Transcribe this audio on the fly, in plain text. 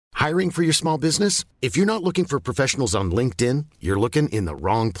Hiring for your small business? If you're not looking for professionals on LinkedIn, you're looking in the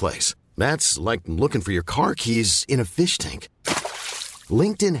wrong place. That's like looking for your car keys in a fish tank.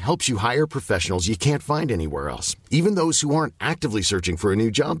 LinkedIn helps you hire professionals you can't find anywhere else, even those who aren't actively searching for a new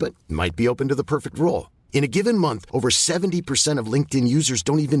job but might be open to the perfect role. In a given month, over 70% of LinkedIn users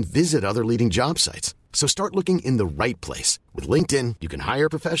don't even visit other leading job sites. So start looking in the right place. With LinkedIn, you can hire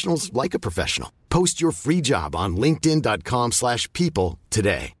professionals like a professional. Post your free job on linkedin.com/people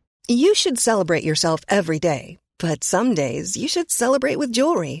today. You should celebrate yourself every day, but some days you should celebrate with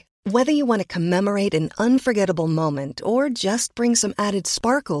jewelry. Whether you want to commemorate an unforgettable moment or just bring some added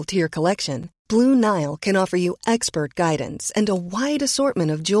sparkle to your collection, Blue Nile can offer you expert guidance and a wide assortment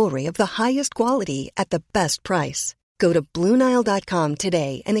of jewelry of the highest quality at the best price. Go to BlueNile.com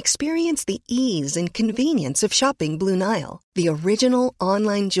today and experience the ease and convenience of shopping Blue Nile, the original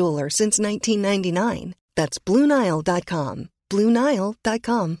online jeweler since 1999. That's BlueNile.com.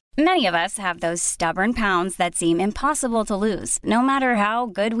 BlueNile.com. Many of us have those stubborn pounds that seem impossible to lose, no matter how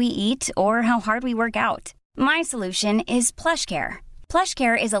good we eat or how hard we work out. My solution is PlushCare.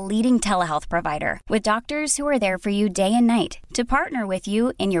 PlushCare is a leading telehealth provider with doctors who are there for you day and night to partner with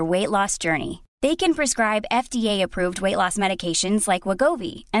you in your weight loss journey. They can prescribe FDA-approved weight loss medications like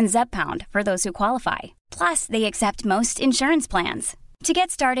Wegovy and Zepbound for those who qualify. Plus, they accept most insurance plans. To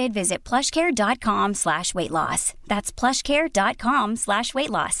get started, visit plushcare.com/weightloss. That's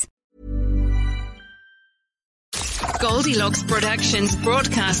plushcare.com/weightloss. Goldilocks Productions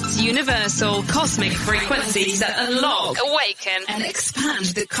broadcasts universal cosmic frequencies that unlock, awaken, and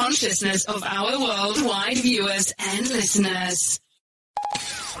expand the consciousness of our worldwide viewers and listeners.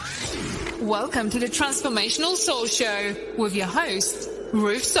 Welcome to the Transformational Soul Show with your host,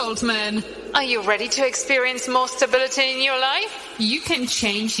 Ruth Saltman. Are you ready to experience more stability in your life? You can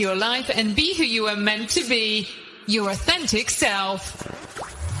change your life and be who you are meant to be, your authentic self.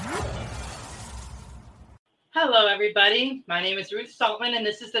 Hello, everybody. My name is Ruth Saltman, and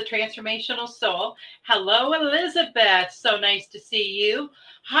this is the Transformational Soul. Hello, Elizabeth. So nice to see you.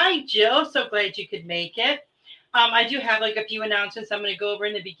 Hi, Jill. So glad you could make it. I do have like a few announcements I'm going to go over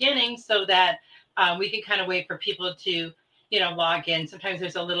in the beginning so that we can kind of wait for people to log in. Sometimes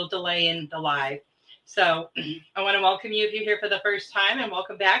there's a little delay in the live. So I want to welcome you if you're here for the first time, and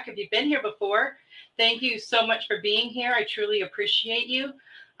welcome back if you've been here before. Thank you so much for being here. I truly appreciate you.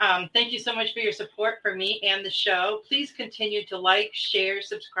 Thank you so much for your support for me and the show. Please continue to like, share,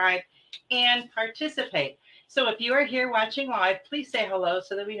 subscribe, and participate. So if you are here watching live, please say hello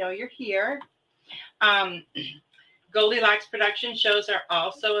so that we know you're here. Goldilocks production shows are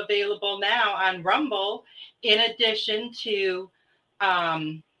also available now on Rumble, in addition to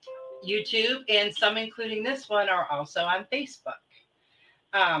YouTube, and some, including this one, are also on Facebook.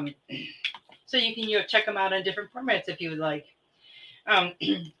 So you can check them out on different formats if you would like.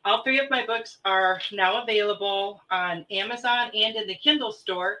 All three of my books are now available on Amazon and in the Kindle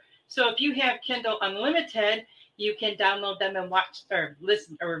store. So if you have Kindle Unlimited, you can download them and watch or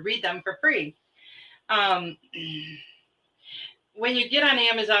listen or read them for free. When you get on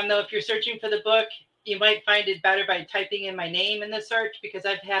Amazon, though, if you're searching for the book, you might find it better by typing in my name in the search, because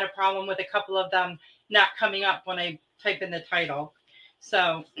I've had a problem with a couple of them not coming up when I type in the title.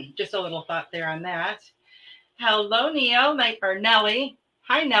 So just a little thought there on that. Hello, Neil, or Nellie.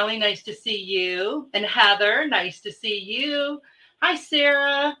 Hi, Nellie. Nice to see you. And Heather, nice to see you. Hi,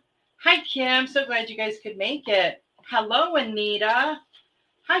 Sarah. Hi, Kim. So glad you guys could make it. Hello, Anita.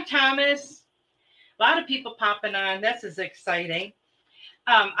 Hi, Thomas. A lot of people popping on. This is exciting.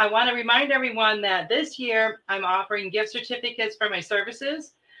 I want to remind everyone that this year I'm offering gift certificates for my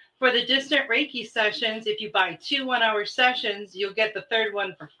services. For the distant Reiki sessions, if you buy 2 1-hour sessions, you'll get the third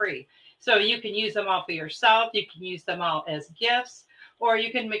one for free. So you can use them all for yourself. You can use them all as gifts, or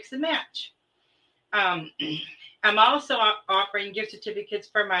you can mix and match. I'm also offering gift certificates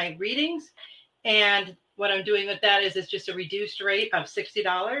for my readings. And what I'm doing with that is it's just a reduced rate of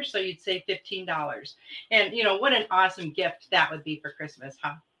 $60. So you'd save $15. And, what an awesome gift that would be for Christmas,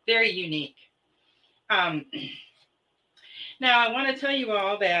 huh? Very unique. Now, I want to tell you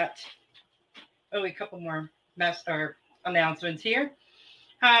all that, a couple more announcements here.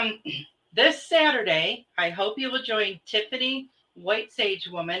 This Saturday, I hope you will join Tiffany White Sage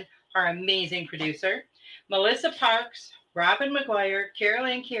Woman, our amazing producer, Melissa Parks, Robin McGuire, Carol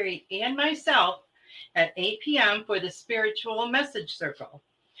Ann Carey, and myself at 8 p.m. for the Spiritual Message Circle.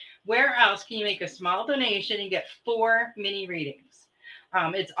 Where else can you make a small donation and get 4 mini readings?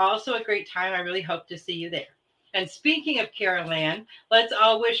 It's also a great time. I really hope to see you there. And speaking of Carol Ann, let's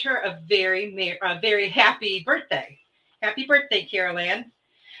all wish her a very happy birthday. Happy birthday, Carol Ann.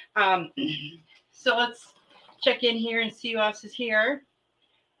 So let's check in here and see who else is here.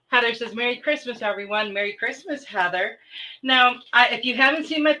 Heather says, Merry Christmas, everyone. Merry Christmas, Heather. Now, if you haven't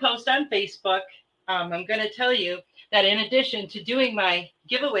seen my post on Facebook, I'm going to tell you that in addition to doing my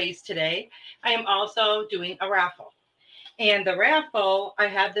giveaways today, I am also doing a raffle. And the raffle, I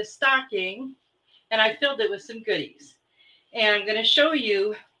have this stocking, and I filled it with some goodies. And I'm going to show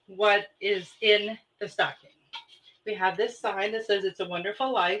you what is in the stocking. We have this sign that says, It's a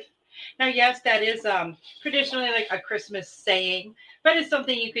Wonderful Life. Now, yes, that is traditionally like a Christmas saying, but it's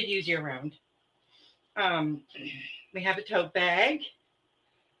something you could use year-round. We have a tote bag,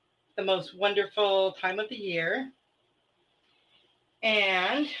 the most wonderful time of the year.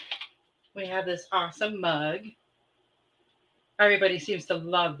 And we have this awesome mug. Everybody seems to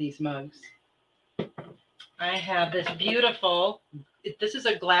love these mugs. I have this beautiful, this is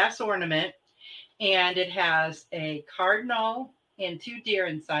a glass ornament, and it has a cardinal and 2 deer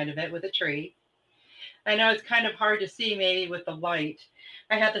inside of it with a tree. I know it's kind of hard to see maybe with the light.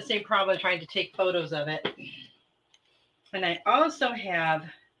 I had the same problem trying to take photos of it. And I also have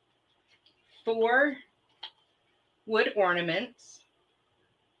 4 wood ornaments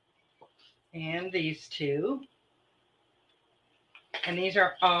and these 2. And these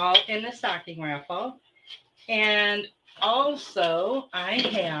are all in the stocking raffle. And also I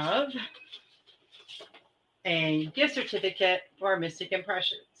have a gift certificate for Mystic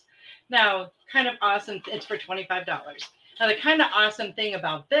Impressions. Now, kind of awesome. It's for $25. Now, the kind of awesome thing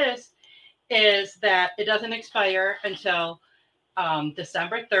about this is that it doesn't expire until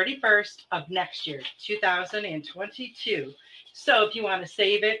December 31st of next year, 2022. So if you want to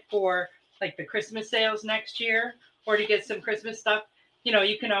save it for like the Christmas sales next year or to get some Christmas stuff,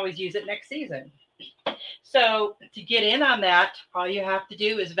 you can always use it next season. So to get in on that, all you have to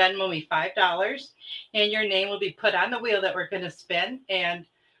do is Venmo me $5 and your name will be put on the wheel that we're going to spin, and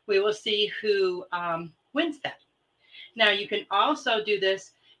we will see who wins that. Now, you can also do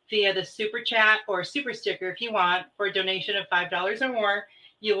this via the super chat or super sticker if you want. For a donation of $5 or more,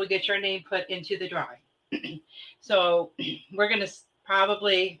 you will get your name put into the drawing. So we're going to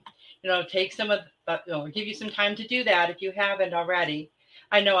probably, take some of, give you some time to do that if you haven't already.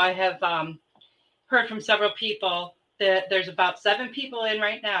 I know I have heard from several people that there's about 7 people in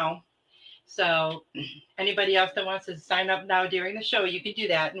right now. So anybody else that wants to sign up now during the show, you can do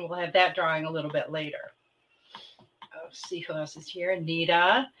that, and we'll have that drawing a little bit later. Let's see who else is here.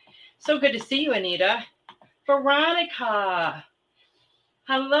 Anita. So good to see you, Anita. Veronica.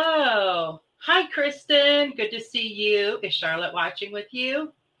 Hello. Hi, Kristen. Good to see you. Is Charlotte watching with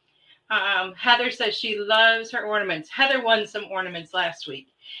you? Heather says she loves her ornaments. Heather won some ornaments last week.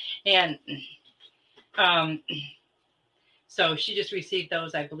 And so she just received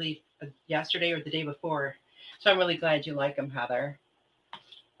those, I believe, yesterday or the day before. So I'm really glad you like them, Heather.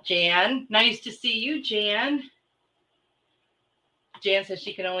 Jan, nice to see you, Jan. Jan says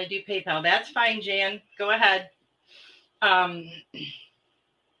she can only do PayPal. That's fine, Jan. Go ahead.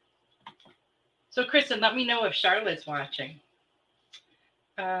 So, Kristen, let me know if Charlotte's watching.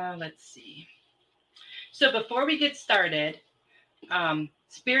 Let's see. So before we get started,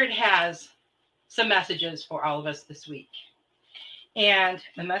 Spirit has some messages for all of us this week. And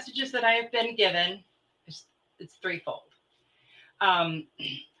the messages that I have been given, it's threefold.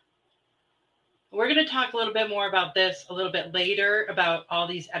 We're going to talk a little bit more about this a little bit later, about all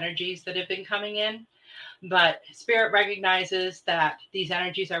these energies that have been coming in. But Spirit recognizes that these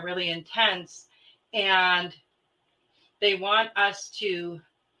energies are really intense, and they want us to,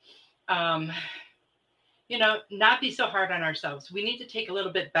 not be so hard on ourselves. We need to take a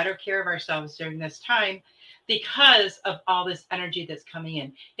little bit better care of ourselves during this time because of all this energy that's coming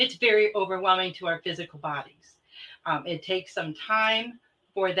in. It's very overwhelming to our physical bodies. It takes some time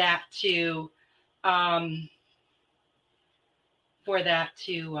for that to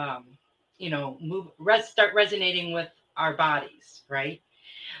start resonating with our bodies, right?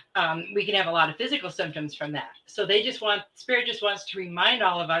 We can have a lot of physical symptoms from that. So Spirit just wants to remind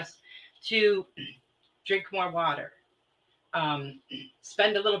all of us to drink more water,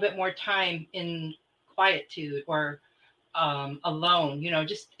 spend a little bit more time in quietude or alone,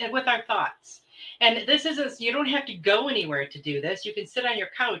 just with our thoughts. And you don't have to go anywhere to do this. You can sit on your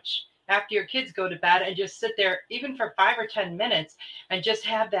couch after your kids go to bed and just sit there even for 5 or 10 minutes and just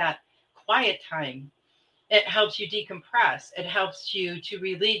have that quiet time. It helps you decompress. It helps you to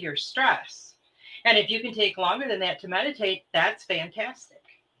relieve your stress. And if you can take longer than that to meditate, that's fantastic.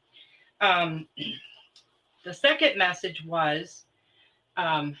 The second message was,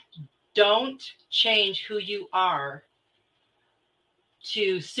 don't change who you are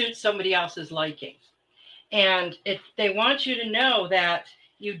to suit somebody else's liking. And they want you to know that,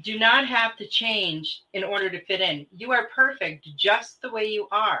 You do not have to change in order to fit in. You are perfect just the way you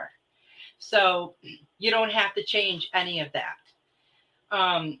are. So you don't have to change any of that.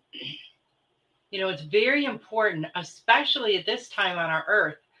 It's very important, especially at this time on our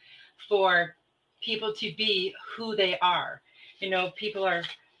earth, for people to be who they are. People are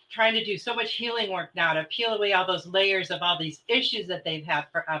trying to do so much healing work now to peel away all those layers of all these issues that they've had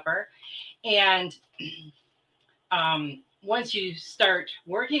forever. And once you start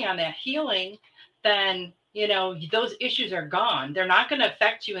working on that healing, then, those issues are gone. They're not going to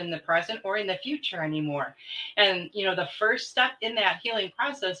affect you in the present or in the future anymore. And, the first step in that healing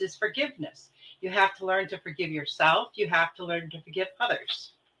process is forgiveness. You have to learn to forgive yourself. You have to learn to forgive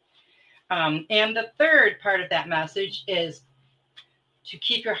others. And the third part of that message is to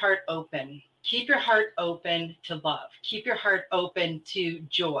keep your heart open. Keep your heart open to love. Keep your heart open to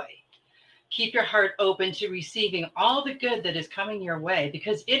joy. Keep your heart open to receiving all the good that is coming your way,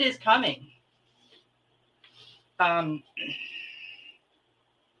 because it is coming. Hello,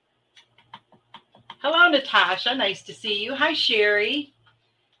 Natasha. Nice to see you. Hi, Sherry.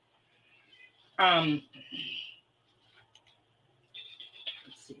 Let's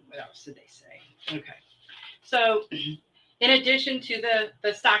see, what else did they say? Okay. So in addition to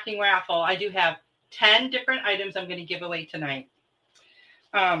the stocking raffle, I do have 10 different items I'm going to give away tonight.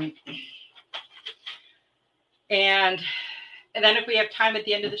 And then if we have time at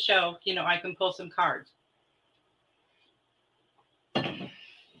the end of the show, I can pull some cards.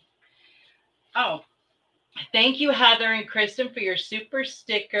 Oh, thank you, Heather and Kristen, for your super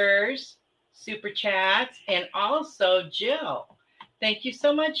stickers, super chats, and also Jill. Thank you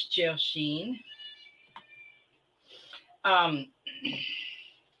so much, Jill Sheen.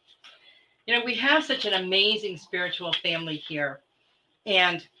 We have such an amazing spiritual family here,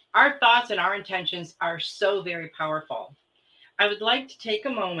 and our thoughts and our intentions are so very powerful. I would like to take a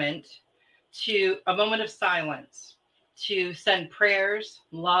moment of silence to send prayers,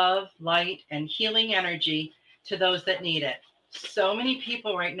 love, light, and healing energy to those that need it. So many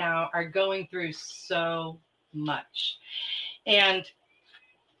people right now are going through so much. And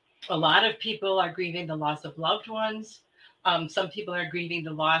a lot of people are grieving the loss of loved ones. Some people are grieving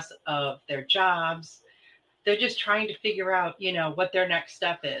the loss of their jobs. They're just trying to figure out, what their next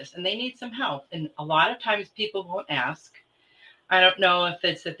step is. And they need some help. And a lot of times people won't ask. I don't know if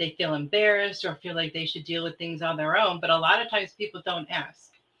it's that they feel embarrassed or feel like they should deal with things on their own, but a lot of times people don't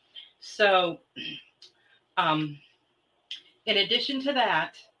ask. So in addition to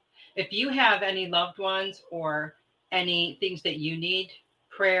that, if you have any loved ones or any things that you need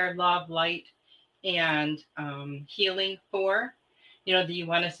prayer, love, light, and healing for, that you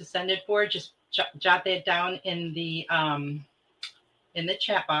want us to send it for, just jot that down in the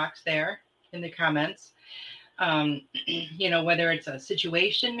chat box there in the comments. Whether it's a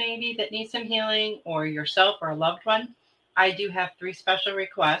situation maybe that needs some healing, or yourself or a loved one. I do have 3 special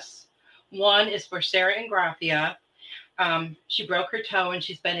requests. One is for Sarah Ingrafia. She broke her toe and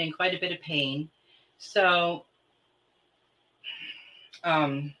she's been in quite a bit of pain. So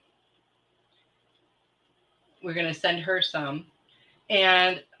we're going to send her some.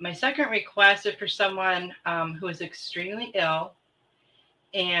 And my second request is for someone who is extremely ill,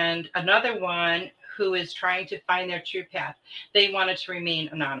 and another one who is trying to find their true path. They wanted to remain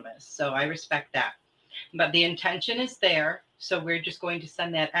anonymous, so I respect that. But the intention is there, so we're just going to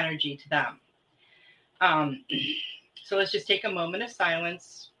send that energy to them. So let's just take a moment of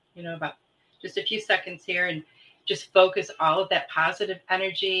silence, about just a few seconds here, and just focus all of that positive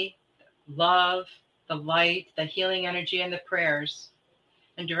energy, love, the light, the healing energy, and the prayers,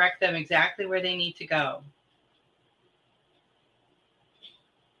 and direct them exactly where they need to go.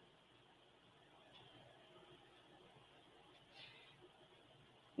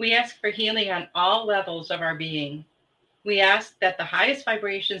 We ask for healing on all levels of our being. We ask that the highest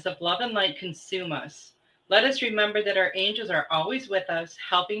vibrations of love and light consume us. Let us remember that our angels are always with us,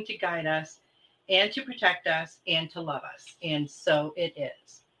 helping to guide us and to protect us and to love us. And so it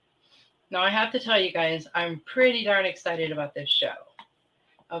is. Now, I have to tell you guys, I'm pretty darn excited about this show.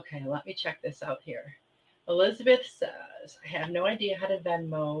 Okay, let me check this out here. Elizabeth says, I have no idea how to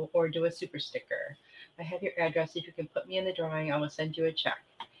Venmo or do a super sticker. I have your address. If you can put me in the drawing, I will send you a check.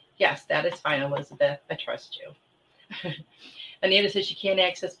 Yes, that is fine, Elizabeth. I trust you. Anita says she can't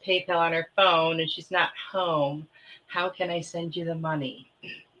access PayPal on her phone and she's not home. How can I send you the money?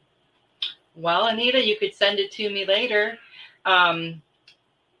 Well, Anita, you could send it to me later.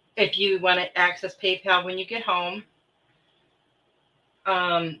 If you want to access PayPal when you get home.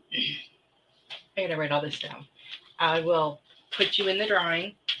 I gotta write all this down. I will put you in the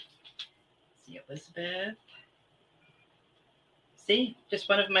drawing. Let's see, Elizabeth. See, just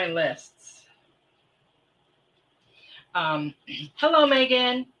one of my lists. Hello,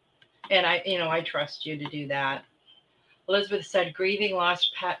 Megan. And I trust you to do that. Elizabeth said, grieving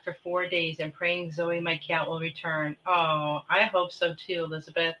lost pet for 4 days and praying Zoe, my cat, will return. Oh, I hope so too,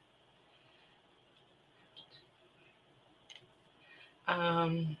 Elizabeth.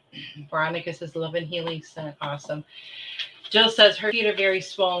 Veronica says, love and healing scent. Awesome. Jill says her feet are very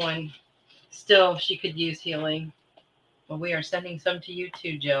swollen. Still, she could use healing. Well, we are sending some to you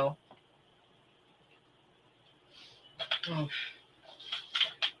too, Jill. Oh.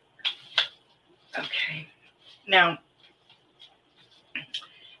 Okay. Now,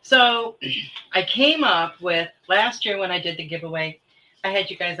 so I came up with, last year when I did the giveaway, I had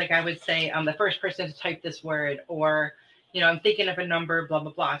you guys, like I would say, I'm the first person to type this word, or, I'm thinking of a number, blah,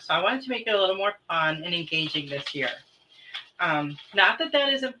 blah, blah. So I wanted to make it a little more fun and engaging this year. Not that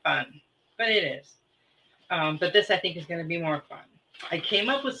isn't fun, but it is. But this, I think, is going to be more fun. I came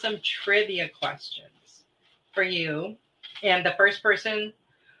up with some trivia questions for you. And the first person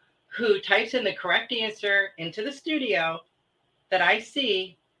who types in the correct answer into the studio that I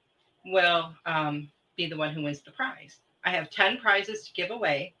see will be the one who wins the prize. I have 10 prizes to give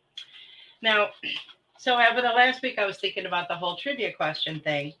away. Now, so over the last week, I was thinking about the whole trivia question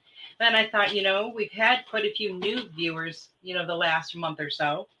thing. Then I thought, we've had quite a few new viewers, the last month or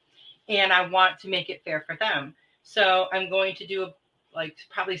so, and I want to make it fair for them. So I'm going to do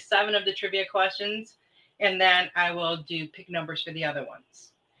probably 7 of the trivia questions, and then I will do pick numbers for the other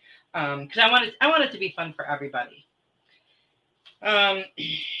ones. Because I want it to be fun for everybody.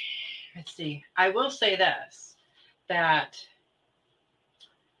 Let's see. I will say this, that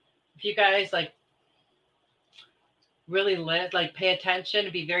if you guys really pay attention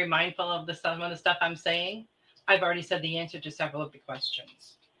and be very mindful of some of the stuff I'm saying, I've already said the answer to several of the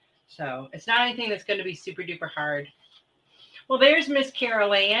questions. So it's not anything that's going to be super duper hard. Well, there's Miss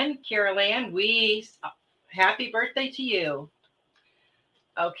Carol Ann. Carol Ann, happy birthday to you.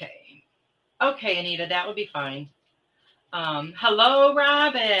 Okay, Anita, that would be fine. Hello,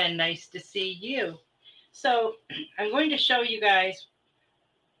 Robin. Nice to see you. So I'm going to show you guys,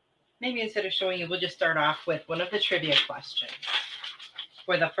 maybe instead of showing you, we'll just start off with one of the trivia questions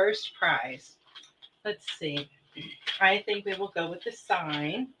for the first prize. Let's see. I think we will go with the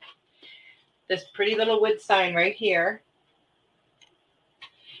sign. This pretty little wood sign right here.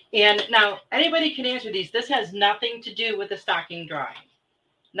 And now anybody can answer these. This has nothing to do with the stocking drawing.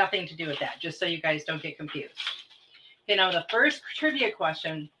 Nothing to do with that, just so you guys don't get confused. Okay, now the first trivia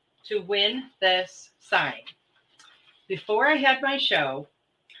question to win this sign. Before I had my show,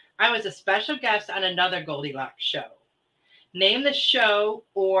 I was a special guest on another Goldilocks show. Name the show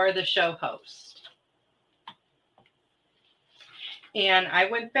or the show host. And I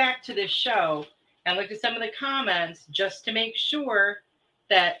went back to this show and looked at some of the comments just to make sure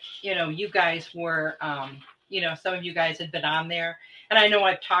that, you guys were, some of you guys had been on there. And I know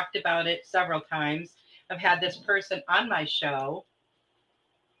I've talked about it several times. I've had this person on my show.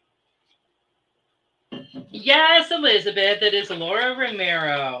 Yes, Elizabeth, it is Laura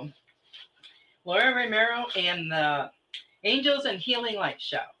Romero. Laura Romero and the Angels and Healing Light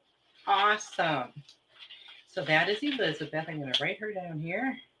show. Awesome. So that is Elizabeth. I'm going to write her down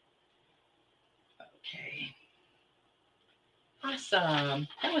here. Okay. Awesome.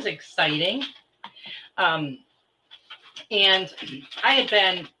 That was exciting. And I had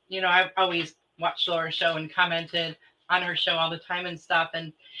been, I've always watched Laura's show and commented on her show all the time and stuff.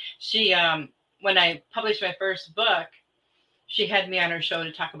 And she, when I published my first book, she had me on her show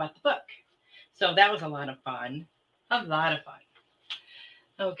to talk about the book. So that was a lot of fun. A lot of fun.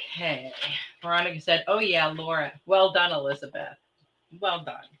 Okay. Veronica said, oh, yeah, Laura. Well done, Elizabeth. Well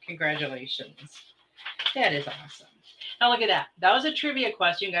done. Congratulations. That is awesome. Now, look at that. That was a trivia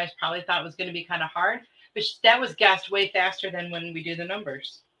question. You guys probably thought it was going to be kind of hard, but that was guessed way faster than when we do the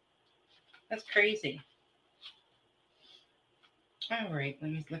numbers. That's crazy. All right.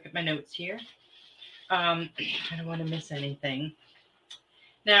 Let me look at my notes here. I don't want to miss anything.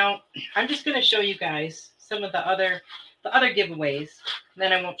 Now, I'm just going to show you guys some of the other giveaways. And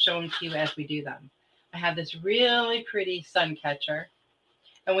then I won't show them to you as we do them. I have this really pretty sun catcher.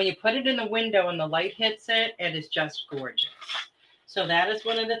 And when you put it in the window and the light hits it, it is just gorgeous. So that is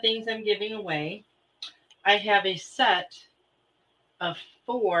one of the things I'm giving away. I have a set of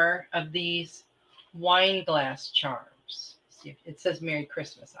 4 of these wine glass charms. See if it says Merry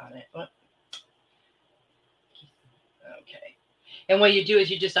Christmas on it. Okay. And what you do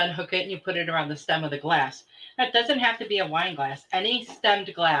is you just unhook it and you put it around the stem of the glass. That doesn't have to be a wine glass. Any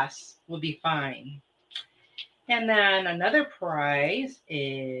stemmed glass will be fine. And then another prize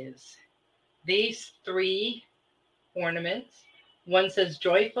is these 3 ornaments One says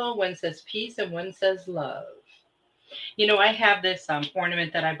joyful, one says peace, and one says love. You know, I have this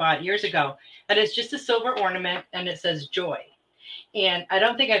ornament that I bought years ago, and it's just a silver ornament, and it says joy. And I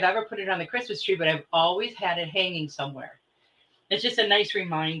don't think I've ever put it on the Christmas tree, but I've always had it hanging somewhere. It's just a nice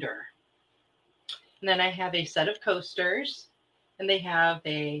reminder. And then I have a set of coasters, and they have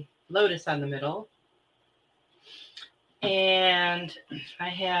a lotus on the middle. And I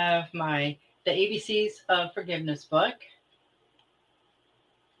have the ABCs of Forgiveness book.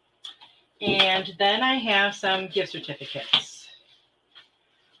 And then I have some gift certificates.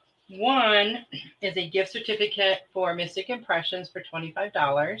 One is a gift certificate for Mystic Impressions for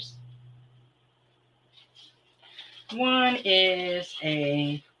 $25. One is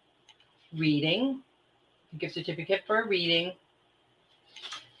a gift certificate for a reading.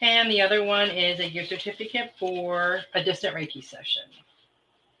 And the other one is a gift certificate for a distant Reiki session.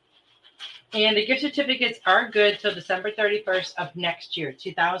 And the gift certificates are good till December 31st of next year,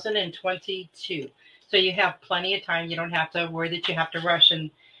 2022. So you have plenty of time. You don't have to worry that you have to rush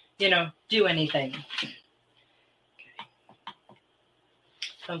and, do anything.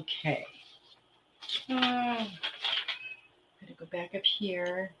 Okay. I'm going to go back up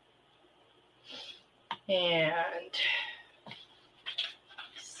here. And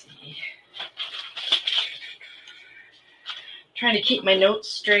let's see. Trying to keep my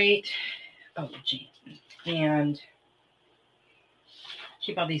notes straight. Oh, gee. And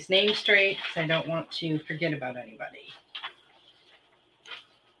keep all these names straight because I don't want to forget about anybody.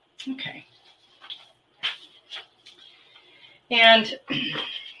 Okay. And let's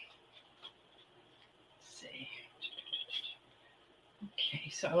see. Okay,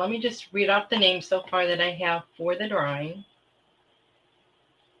 so let me just read off the names so far that I have for the drawing.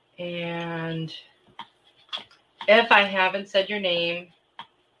 And if I haven't said your name,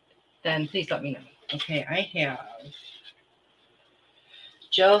 then please let me know. Okay, I have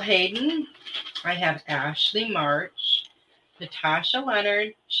Jill Hayden. I have Ashley March, Natasha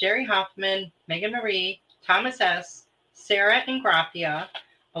Leonard, Sherry Hoffman, Megan Marie, Thomas S., Sarah Ingraffia,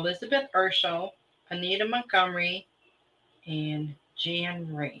 Elizabeth Urschel, Anita Montgomery, and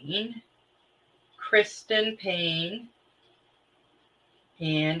Jan Rain, Kristen Payne,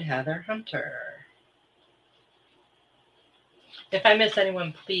 and Heather Hunter. If I miss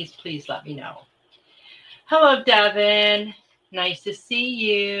anyone, please let me know. Hello, Devin. Nice to see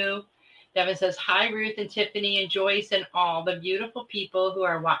you. Devin says, hi, Ruth and Tiffany and Joyce and all the beautiful people who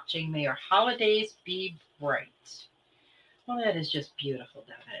are watching. May your holidays be bright. Well, that is just beautiful,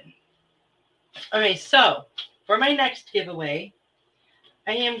 Devin. Okay, so for my next giveaway,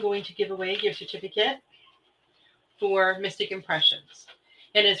 I am going to give away a gift certificate for Mystic Impressions.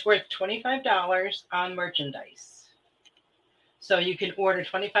 And it's worth $25 on merchandise. So you can order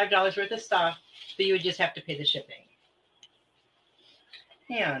 $25 worth of stuff, but you would just have to pay the shipping.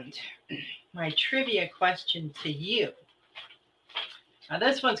 And my trivia question to you. Now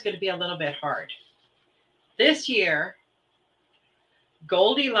this one's going to be a little bit hard. This year,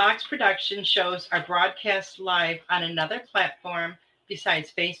 Goldilocks production shows are broadcast live on another platform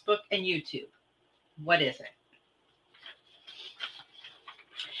besides Facebook and YouTube. What is it?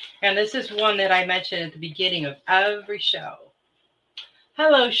 And this is one that I mentioned at the beginning of every show.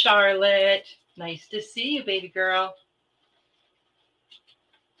 Hello, Charlotte. Nice to see you, baby girl.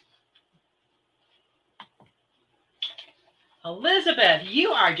 Elizabeth,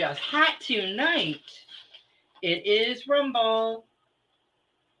 you are just hot tonight. It is Rumble.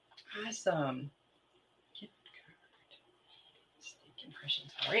 Awesome. Gift card. Mystic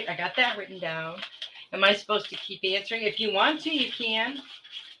Impressions. All right, I got that written down. Am I supposed to keep answering? If you want to, you can.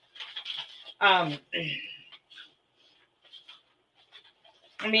 I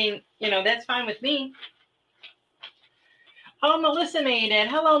mean, that's fine with me. Oh, Melissa made it.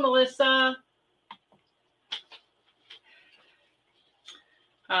 Hello, Melissa.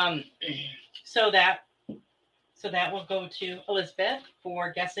 So that will go to Elizabeth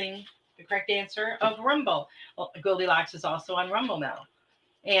for guessing the correct answer of Rumble. Well, Goldilocks is also on Rumble now.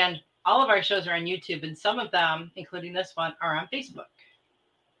 And all of our shows are on YouTube, and some of them, including this one, are on Facebook.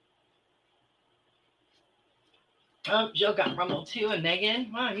 Oh, Jill got Rumble too, and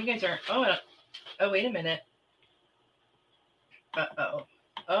Megan. Wow, you guys are. Oh, wait a minute. Oh,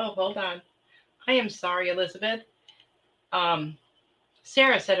 hold on. I am sorry, Elizabeth.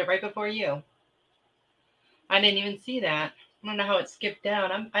 Sarah said it right before you. I didn't even see that. I don't know how it skipped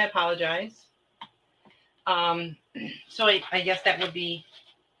down. I apologize. So I guess that would be.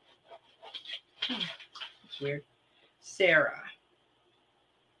 It's weird. Sarah.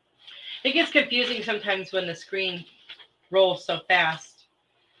 It gets confusing sometimes when the screen rolls so fast.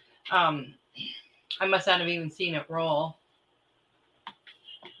 I must not have even seen it roll.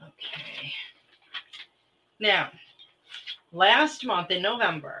 Now, last month in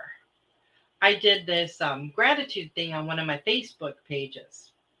November, I did this gratitude thing on one of my Facebook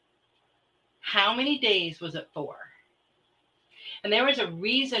pages. How many days was it for? And there was a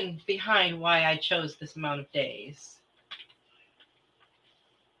reason behind why I chose this amount of days.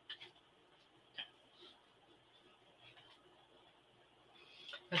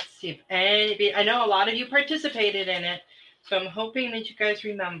 Let's see if anybody, I know a lot of you participated in it, so I'm hoping that you guys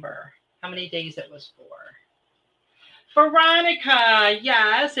remember how many days it was for. Veronica,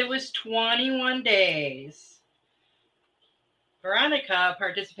 yes, it was 21 days. Veronica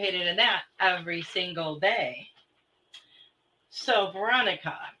participated in that every single day. So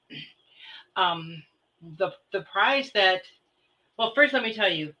Veronica, the prize that, well, first let me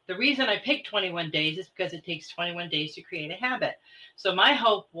tell you, the reason I picked 21 days is because it takes 21 days to create a habit. So my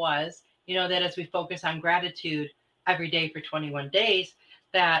hope was, that as we focus on gratitude every day for 21 days,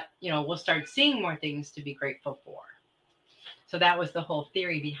 that, we'll start seeing more things to be grateful for. So that was the whole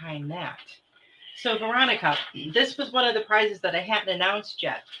theory behind that. So Veronica, this was one of the prizes that I hadn't announced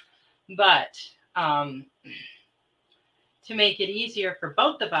yet, but to make it easier for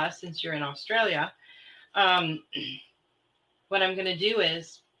both of us, since you're in Australia, what I'm going to do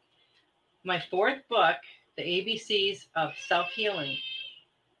is my 4th book, The ABCs of Self-Healing,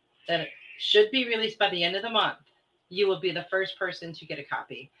 that should be released by the end of the month. You will be the first person to get a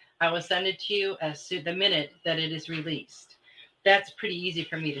copy. I will send it to you the minute that it is released. That's pretty easy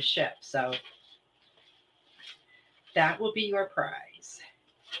for me to ship. So that will be your prize.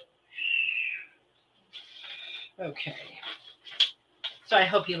 Okay. So I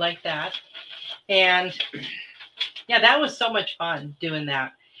hope you like that. And yeah, that was so much fun doing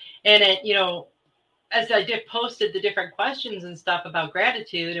that. And it, as I posted the different questions and stuff about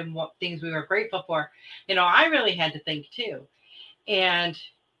gratitude and what things we were grateful for, I really had to think too. And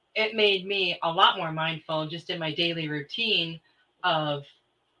it made me a lot more mindful just in my daily routine of,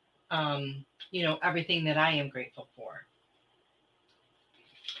 everything that I am grateful for.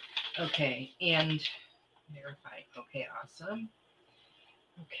 Okay. And verify. Okay. Awesome.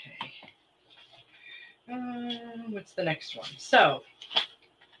 Okay. What's the next one? So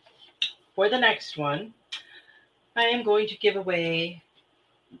for the next one, I am going to give away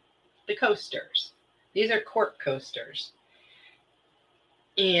the coasters. These are cork coasters.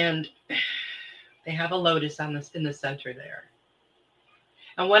 And they have a lotus in the center there.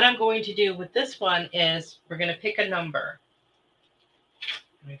 And what I'm going to do with this one is we're going to pick a number.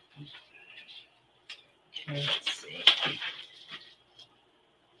 Okay, let's see.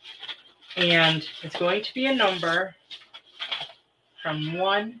 And it's going to be a number from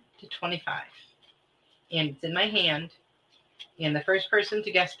 1 to 25. And it's in my hand. And the first person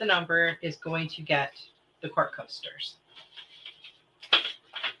to guess the number is going to get the cork coasters.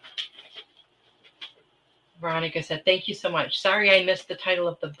 Veronica said, thank you so much. Sorry I missed the title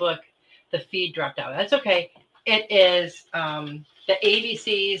of the book. The feed dropped out. That's okay. It is The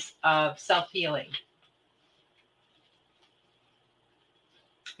ABCs of Self-Healing.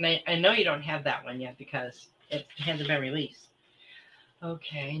 And I know you don't have that one yet because it hasn't been released.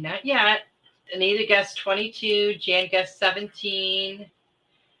 Okay, not yet. Anita guessed 22. Jan guessed 17.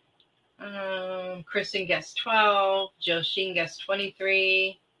 Kristen guessed 12. Joshine guessed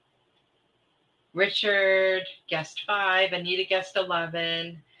 23. Richard guessed 5. Anita guessed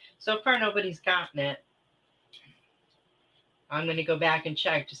 11. So far, nobody's gotten it. I'm going to go back and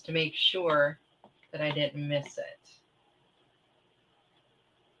check just to make sure that I didn't miss it.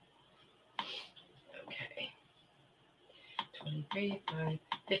 Okay. 23, 5,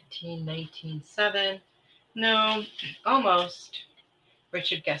 15, 19, 7. No, almost.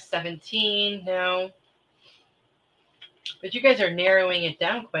 Richard guessed 17. No. But you guys are narrowing it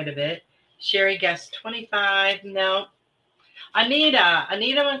down quite a bit. Sherry guessed 25. No. Anita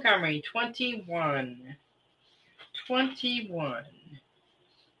Montgomery, 21. 21.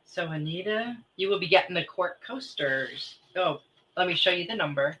 So Anita, you will be getting the cork coasters. Oh, let me show you the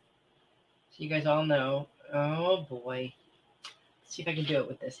number so you guys all know. Oh boy. Let's see if I can do it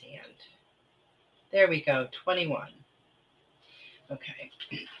with this hand. There we go, 21. Okay,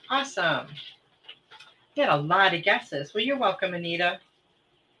 awesome. You had a lot of guesses. Well, you're welcome, Anita.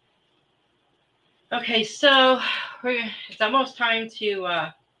 Okay, so it's almost time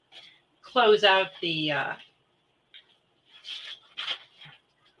to close out the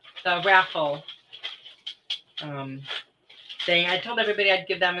raffle thing. I told everybody I'd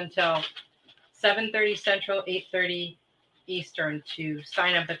give them until 7:30 Central, 8:30 Eastern to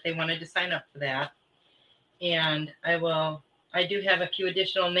sign up if they wanted to sign up for that. And I do have a few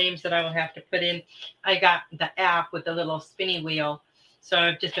additional names that I will have to put in. I got the app with the little spinny wheel So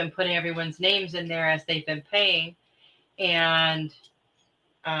I've just been putting everyone's names in there as they've been paying. And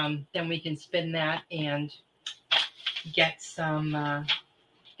then we can spin that and get somebody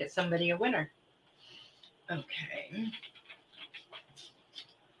a winner. Okay.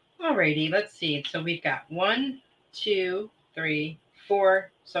 Alrighty, let's see. So we've got 1, 2, 3,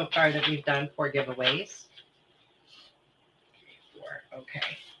 4 so far that we've done, 4 giveaways. 4,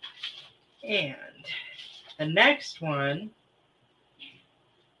 okay. And the next one,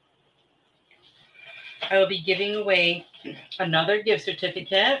 I will be giving away another gift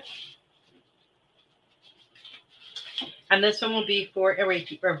certificate. And this one will be for a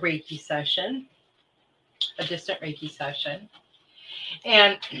Reiki session, a distant Reiki session.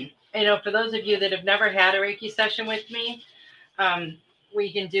 And, for those of you that have never had a Reiki session with me,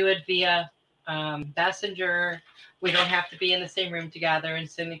 we can do it via Messenger. We don't have to be in the same room together.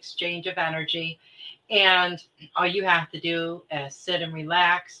 It's an exchange of energy. And all you have to do is sit and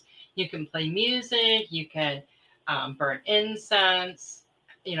relax. You can play music. You can burn incense.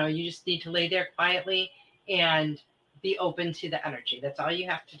 You just need to lay there quietly and be open to the energy. That's all you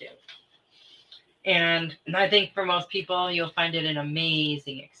have to do. And I think for most people, you'll find it an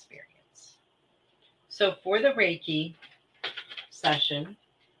amazing experience. So for the Reiki session,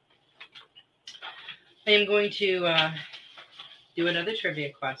 I am going to do another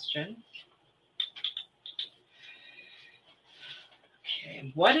trivia question.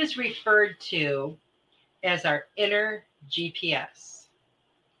 Okay, what is referred to as our inner GPS?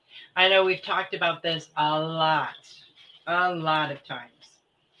 I know we've talked about this a lot of times.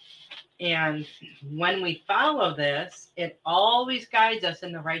 And when we follow this, it always guides us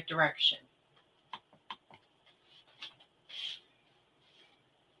in the right direction.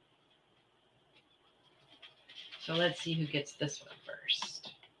 So let's see who gets this one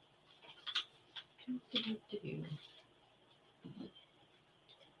first.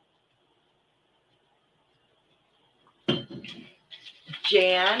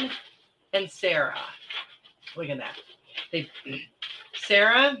 Jan and Sarah. Look at that.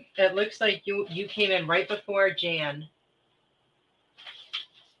 Sarah, it looks like you came in right before Jan.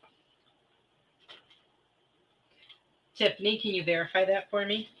 Tiffany, can you verify that for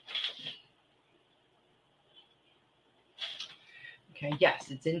me? Okay, yes,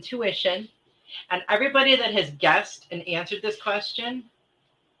 it's intuition. And everybody that has guessed and answered this question,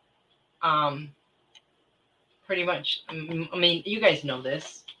 pretty much, you guys know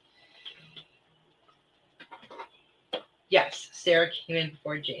this. Yes, Sarah came in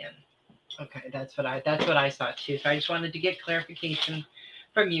before Jan. Okay, that's what I saw too. So I just wanted to get clarification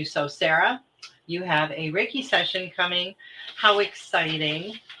from you. So Sarah, you have a Reiki session coming. How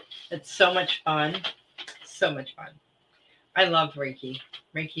exciting. It's so much fun. So much fun. I love Reiki.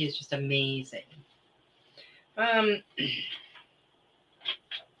 Reiki is just amazing.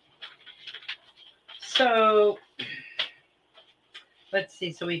 So let's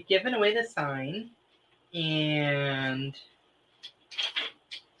see. So we've given away the sign. And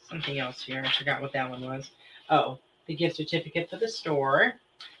something else here. I forgot what that one was. Oh, the gift certificate for the store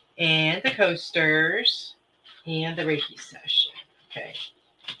and the coasters and the Reiki session. Okay.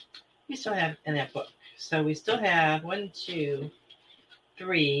 We still have in that book. So we still have 1, 2,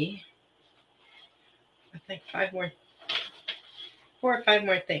 3, I think 4 or 5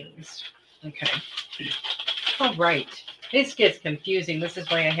 more things. Okay. All right. This gets confusing. This is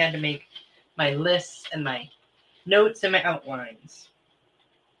why I had to make my lists and my notes and my outlines.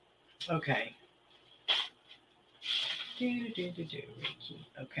 Okay. Reiki.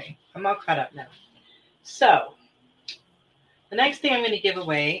 Okay. I'm all caught up now. So, the next thing I'm going to give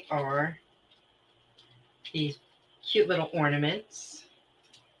away are these cute little ornaments.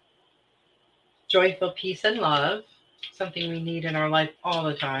 Joyful peace and love. Something we need in our life all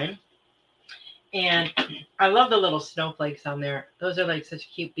the time. And I love the little snowflakes on there. Those are like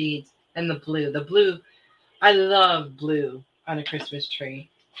such cute beads. And the blue, I love blue on a Christmas tree.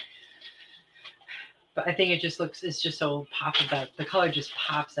 But I think it's just so pops out. The color just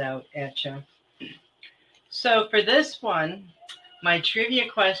pops out at you. So for this one, my trivia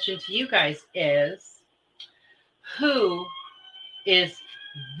question to you guys is, who is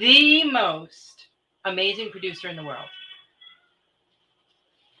the most amazing producer in the world?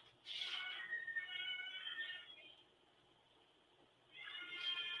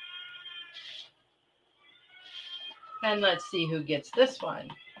 And let's see who gets this one.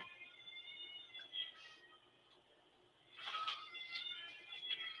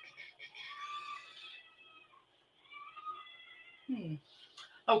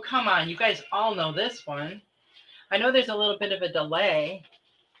 Oh, come on. You guys all know this one. I know there's a little bit of a delay.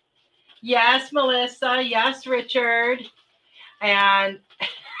 Yes, Melissa. Yes, Richard. And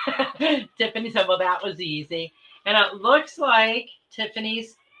Tiffany said, well, that was easy. And it looks like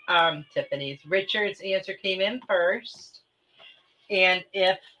Richard's answer came in first. And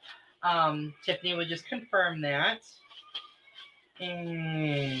if Tiffany would just confirm that.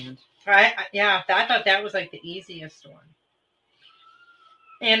 And I thought that was like the easiest one.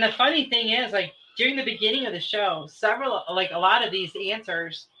 And the funny thing is, like during the beginning of the show, a lot of these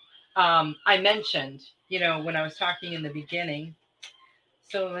answers I mentioned, when I was talking in the beginning.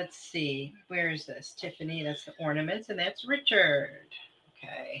 So let's see, where is this? Tiffany, that's the ornaments, and that's Richard.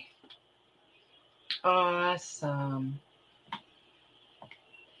 Okay. Awesome.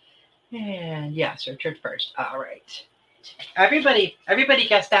 And yes, Richard first. All right. Everybody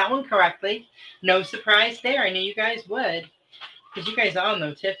guessed that one correctly. No surprise there. I knew you guys would, because you guys all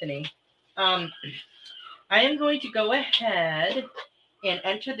know Tiffany. I am going to go ahead and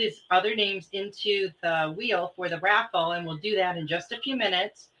enter these other names into the wheel for the raffle, and we'll do that in just a few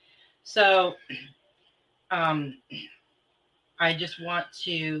minutes. So I would just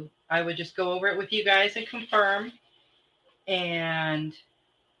go over it with you guys and confirm. And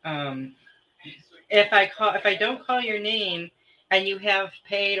if I don't call your name and you have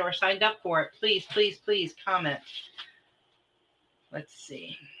paid or signed up for it, please comment. Let's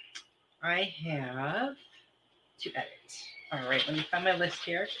see. I have to edit. All right, let me find my list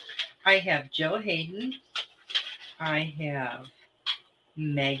here. I have Jill Hayden. I have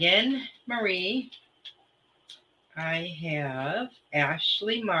Megan Marie. I have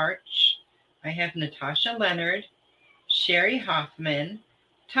Ashley March. I have Natasha Leonard, Sherry Hoffman,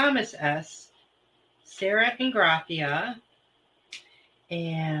 Thomas S., Sarah Ingracia,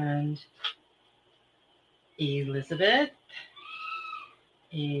 and Elizabeth.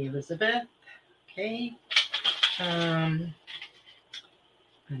 Okay.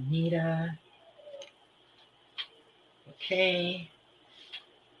 Anita. Okay.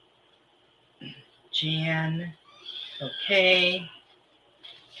 Jan. Okay.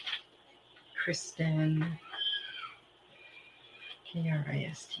 Kristen.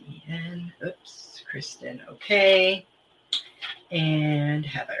 Kristen. Oops. Kristen. Okay. And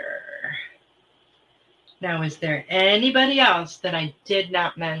Heather. Now, is there anybody else that I did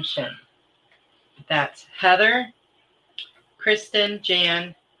not mention? That's Heather, Kristen,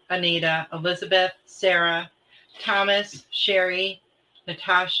 Jan, Anita, Elizabeth, Sarah, Thomas, Sherry,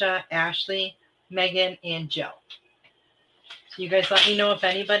 Natasha, Ashley, Megan, and Jill. So you guys let me know if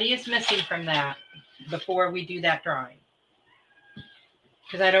anybody is missing from that before we do that drawing.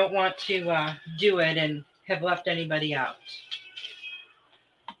 Because I don't want to do it and have left anybody out.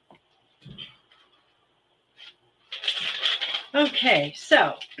 Okay,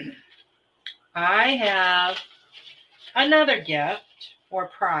 so I have another gift or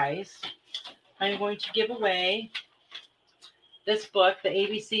prize. I'm going to give away this book, The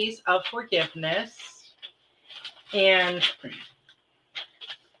ABCs of Forgiveness. And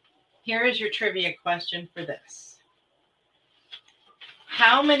here is your trivia question for this.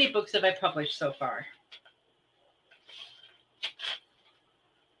 How many books have I published so far?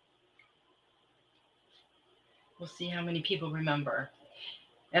 We'll see how many people remember.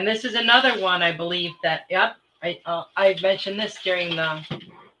 And this is another one, I believe that, I mentioned this during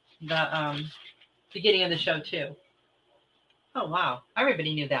the beginning of the show too. Oh, wow.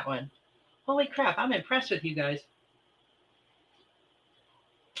 Everybody knew that one. Holy crap. I'm impressed with you guys.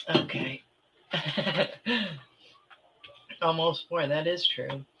 Okay. Almost 4. That is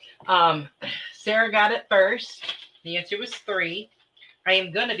true. Sarah got it first. The answer was 3. I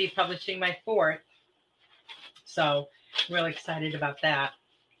am going to be publishing my 4th. So I'm really excited about that.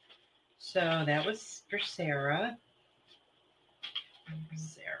 So that was for Sarah.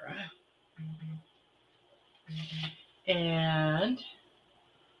 And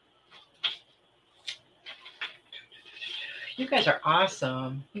you guys are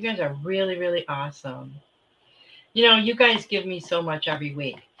awesome. You guys are really, really awesome. You guys give me so much every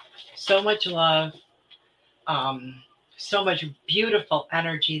week. So much love. So much beautiful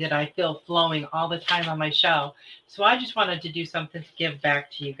energy that I feel flowing all the time on my show. So I just wanted to do something to give back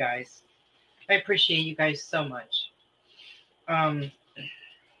to you guys. I appreciate you guys so much.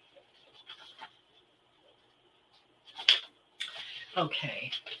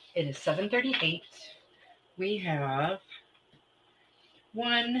 Okay, it is 7:38. We have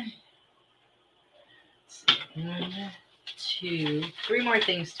 1, 2, 3 more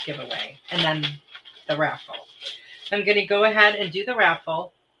things to give away, and then the raffle. I'm going to go ahead and do the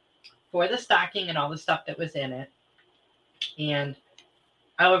raffle for the stocking and all the stuff that was in it. And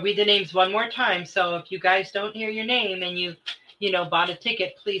I will read the names one more time. So if you guys don't hear your name and you bought a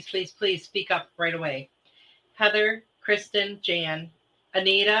ticket, please speak up right away. Heather, Kristen, Jan,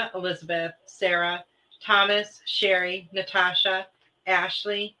 Anita, Elizabeth, Sarah, Thomas, Sherry, Natasha,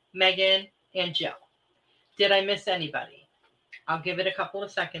 Ashley, Megan, and Jill. Did I miss anybody? I'll give it a couple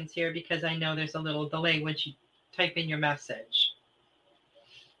of seconds here because I know there's a little delay once you type in your message.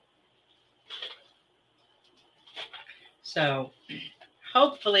 So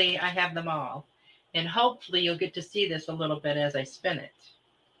hopefully I have them all. And hopefully you'll get to see this a little bit as I spin it.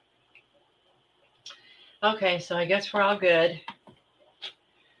 Okay, so I guess we're all good.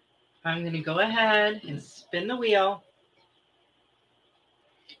 I'm going to go ahead and spin the wheel.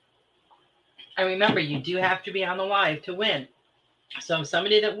 And remember, you do have to be on the live to win. So if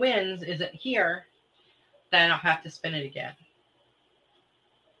somebody that wins isn't here, then I'll have to spin it again.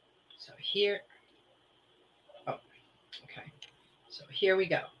 So here. Oh, okay. So here we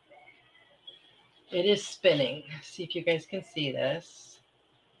go. It is spinning. See if you guys can see this.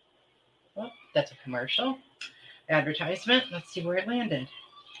 Oh, that's a commercial. Advertisement. Let's see where it landed.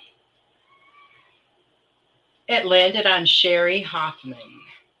 It landed on Sherry Hoffman.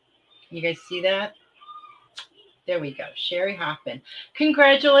 You guys see that? There we go. Sherry Hoffman.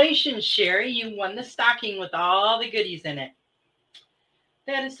 Congratulations, Sherry. You won the stocking with all the goodies in it.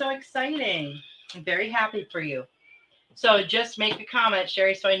 That is so exciting. I'm very happy for you. So just make a comment,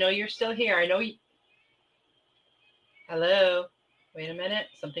 Sherry, so I know you're still here. I know you. Hello. Wait a minute.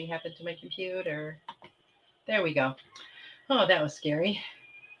 Something happened to my computer. There we go. Oh, that was scary.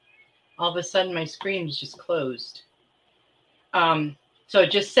 All of a sudden, my screen was just closed. So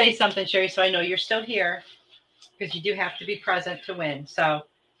just say something, Sherry, so I know you're still here, because you do have to be present to win. So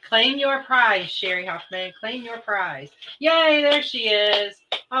claim your prize, Sherry Hoffman. Claim your prize. Yay, there she is.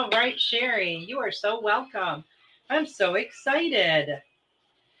 All right, Sherry, you are so welcome. I'm so excited.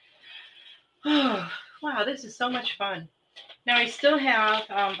 Oh, wow, this is so much fun. Now, I still have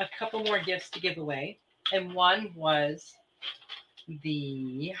a couple more gifts to give away. And one was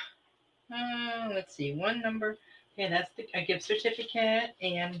the, let's see, one number. Okay, that's a gift certificate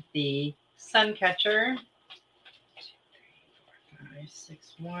and the sun catcher. 2, 3, 4, 5,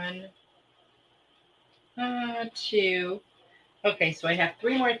 6, 1, 2. Okay, so I have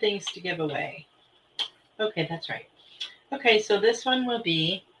 3 more things to give away. Okay, that's right. Okay, so this one will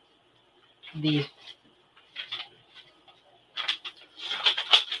be the,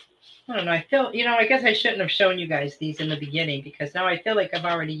 I don't know, I feel, I guess I shouldn't have shown you guys these in the beginning because now I feel like I've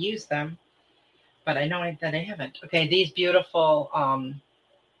already used them. But I know that I haven't. Okay, these beautiful, I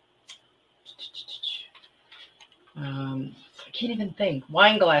can't even think,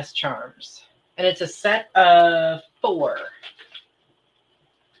 wine glass charms. And it's a set of 4.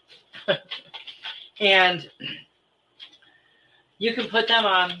 And you can put them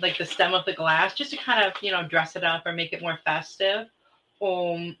on like the stem of the glass just to kind of, dress it up or make it more festive.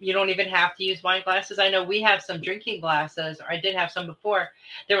 You don't even have to use wine glasses. I know we have some drinking glasses, or I did have some before.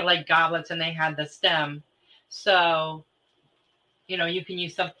 They were like goblets and they had the stem. So, you can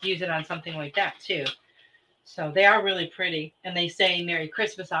use it on something like that too. So they are really pretty. And they say Merry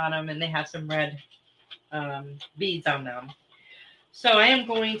Christmas on them, and they have some red beads on them. So I am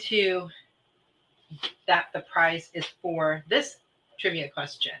going to, the prize is for this trivia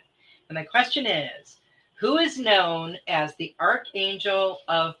question. And the question is, who is known as the Archangel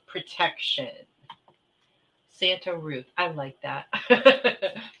of Protection? Santa Ruth. I like that.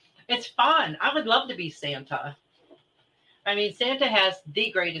 It's fun. I would love to be Santa. I mean, Santa has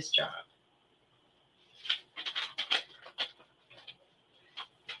the greatest job.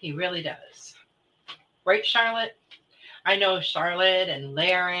 He really does. Right, Charlotte? I know Charlotte and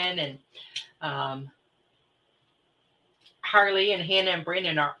Laren and Harley and Hannah and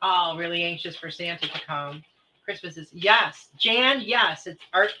Brandon are all really anxious for Santa to come. Christmas is, yes. Jan, yes, it's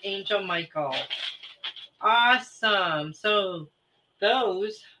Archangel Michael. Awesome. So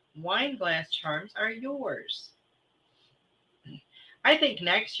those wine glass charms are yours. I think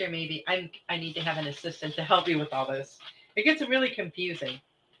next year maybe I need to have an assistant to help you with all this. It gets really confusing.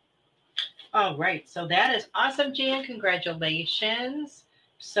 All right. So that is awesome, Jan. Congratulations.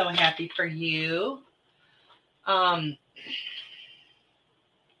 So happy for you.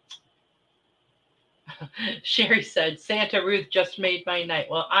 Sherry said, Santa Ruth just made my night.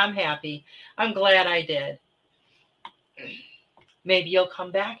 Well, I'm happy. I'm glad I did. Maybe you'll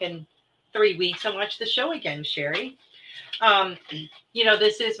come back in 3 weeks and watch the show again, Sherry.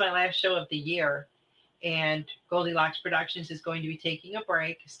 This is my last show of the year, and Goldilocks Productions is going to be taking a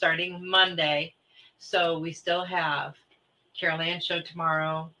break starting Monday. So we still have Carol Ann's show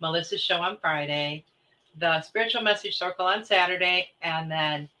tomorrow, Melissa's show on Friday, the Spiritual Message Circle on Saturday, and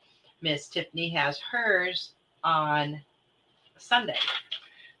then Miss Tiffany has hers on Sunday.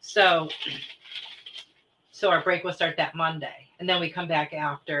 So So our break will start that Monday. And then we come back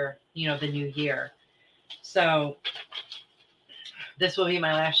after, the new year. So this will be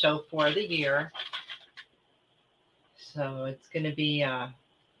my last show for the year. So it's going to be, I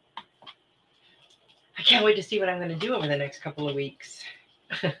can't wait to see what I'm going to do over the next couple of weeks.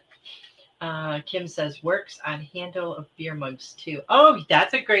 Kim says, works on handle of beer mugs too. Oh,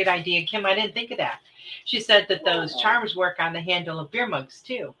 that's a great idea, Kim. I didn't think of that. She said that those charms work on the handle of beer mugs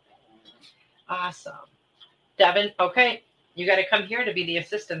too. Awesome. Devin, okay, you got to come here to be the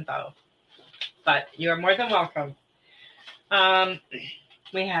assistant though. But you're more than welcome.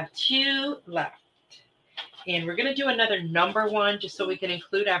 We have 2 left. And we're going to do another number 1 just so we can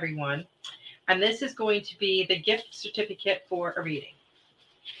include everyone. And this is going to be the gift certificate for a reading.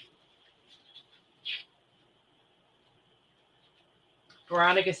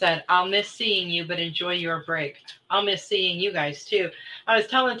 Veronica said, I'll miss seeing you, but enjoy your break. I'll miss seeing you guys too. I was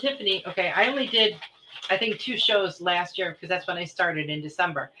telling Tiffany, okay, I only did, I think 2 shows last year because that's when I started in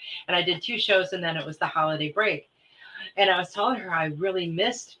December. And I did 2 shows and then it was the holiday break. And I was telling her I really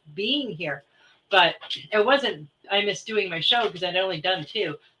missed being here. But it wasn't, I missed doing my show because I'd only done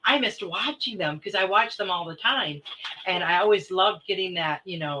 2. I missed watching them because I watch them all the time. And I always loved getting that,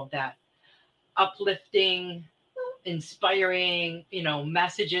 that uplifting, inspiring,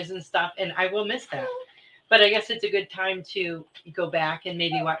 messages and stuff. And I will miss that. But I guess it's a good time to go back and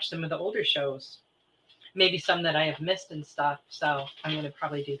maybe watch some of the older shows. Maybe some that I have missed and stuff. So I'm going to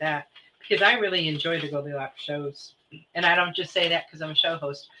probably do that because I really enjoy the Goldilocks shows. And I don't just say that because I'm a show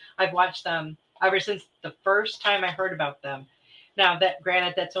host. I've watched them ever since the first time I heard about them. Now, that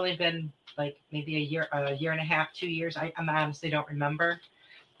granted, that's only been like maybe a year and a half, 2 years. I honestly don't remember.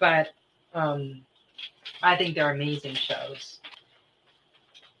 But I think they're amazing shows.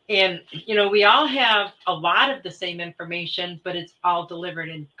 And, we all have a lot of the same information, but it's all delivered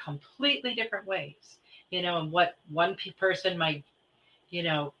in completely different ways. And what one person might,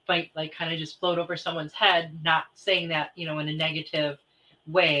 might like kind of just float over someone's head, not saying that, in a negative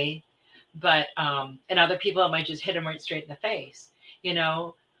way, but, and other people, it might just hit them right straight in the face.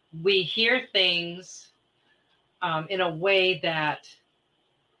 We hear things in a way that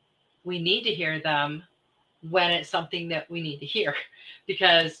we need to hear them when it's something that we need to hear,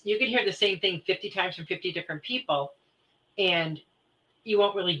 because you can hear the same thing 50 times from 50 different people and you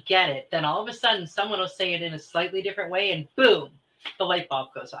won't really get it. Then all of a sudden someone will say it in a slightly different way and boom, the light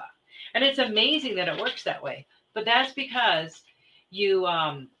bulb goes off. And it's amazing that it works that way, but that's because you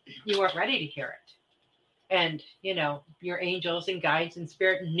weren't ready to hear it. And, your angels and guides and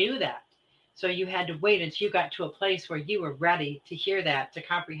spirit knew that. So you had to wait until you got to a place where you were ready to hear that, to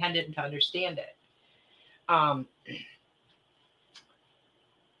comprehend it and to understand it.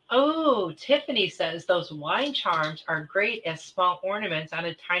 Tiffany says those wine charms are great as small ornaments on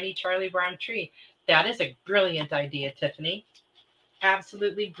a tiny Charlie Brown tree. That is a brilliant idea, Tiffany.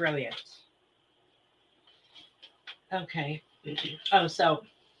 Absolutely brilliant. Okay. So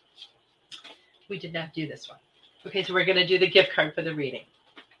we did not do this one. Okay, so we're going to do the gift card for the reading.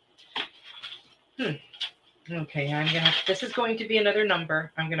 Okay, this is going to be another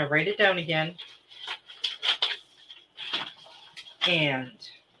number. I'm going to write it down again. And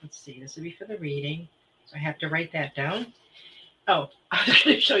let's see, this will be for the reading. So I have to write that down. Oh, I was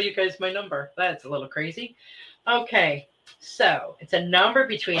going to show you guys my number. That's a little crazy. Okay, so it's a number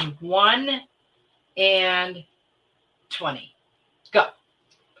between 1 and 20. Go.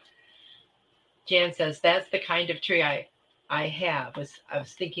 Jan says, that's the kind of tree I have. I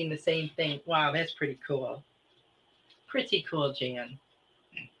was thinking the same thing. Wow, that's pretty cool. Pretty cool, Jan.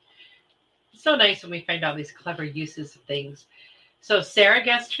 It's so nice when we find all these clever uses of things. So Sarah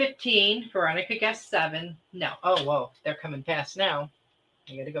guessed 15. Veronica guessed 7. No. Oh, whoa. They're coming fast now.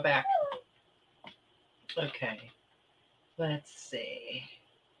 I got to go back. Okay. Let's see.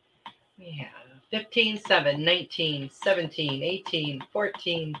 We have 15, 7, 19, 17, 18,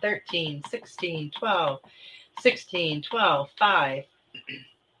 14, 13, 16, 12, 16, 12, 5.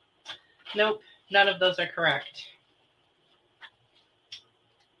 Nope. None of those are correct.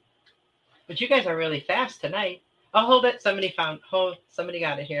 But you guys are really fast tonight. Oh, hold it. Somebody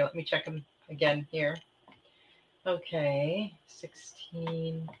got it here. Let me check them again here. Okay.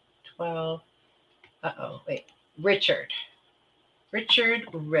 16, 12. Wait. Richard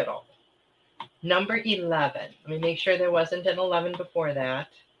Riddle. Number 11. Let me make sure there wasn't an 11 before that.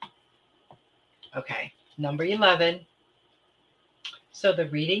 Okay. Number 11. So the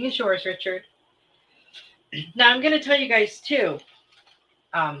reading is yours, Richard. Now I'm going to tell you guys too.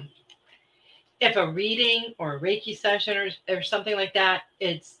 If a reading or a Reiki session or something like that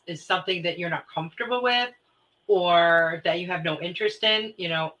is something that you're not comfortable with or that you have no interest in,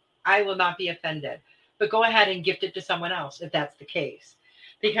 I will not be offended. but go ahead and gift it to someone else if that's the case.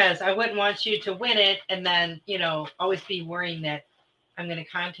 Because I wouldn't want you to win it and then, always be worrying that I'm going to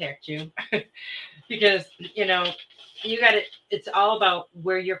contact you. Because, you got it. It's all about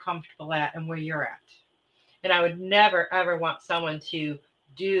where you're comfortable at and where you're at. And I would never, ever want someone to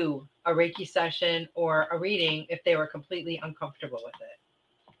do a Reiki session or a reading if they were completely uncomfortable with it.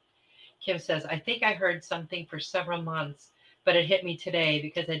 Kim says, I think I heard something for several months, but it hit me today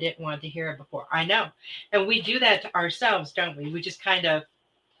because I didn't want to hear it before. I know. And we do that to ourselves, don't we? We just kind of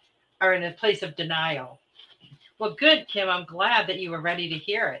are in a place of denial. Well, good, Kim. I'm glad that you were ready to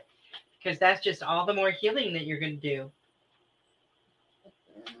hear it, because that's just all the more healing that you're going to do.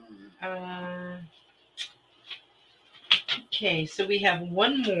 Okay, so we have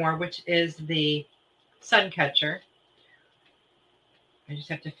one more, which is the sun catcher. I just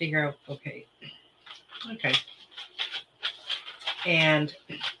have to figure out, okay. And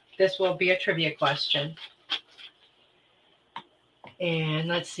this will be a trivia question. And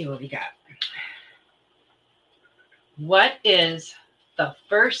let's see what we got. What is the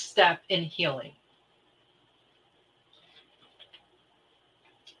first step in healing?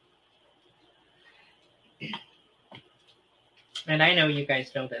 And I know you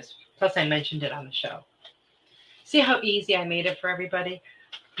guys know this. Plus, I mentioned it on the show. See how easy I made it for everybody?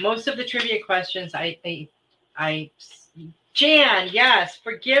 Most of the trivia questions, Jan, yes,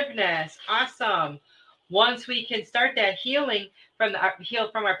 forgiveness, awesome. Once we can start that healing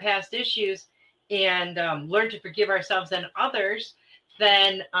heal from our past issues and learn to forgive ourselves and others,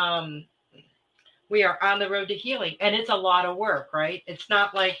 then we are on the road to healing. And it's a lot of work, right? It's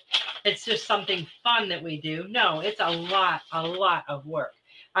not like it's just something fun that we do. No, it's a lot of work.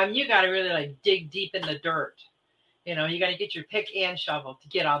 You got to really dig deep in the dirt. You got to get your pick and shovel to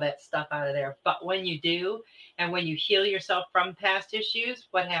get all that stuff out of there. But when you do, and when you heal yourself from past issues,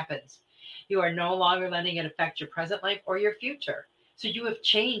 what happens? You are no longer letting it affect your present life or your future. So you have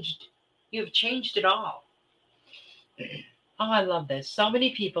changed. You have changed it all. Oh, I love this. So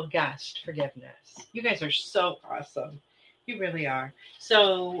many people guessed forgiveness. You guys are so awesome. You really are.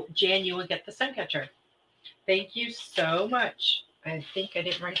 So, Jan, you will get the sun catcher. Thank you so much. I think I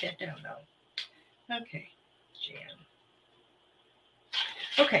didn't write that down, though. Okay, Jan.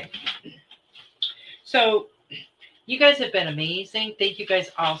 Okay. So, you guys have been amazing. Thank you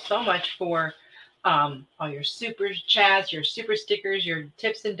guys all so much for all your super chats, your super stickers, your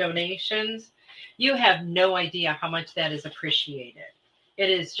tips and donations. You have no idea how much that is appreciated. It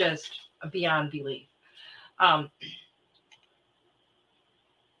is just beyond belief. I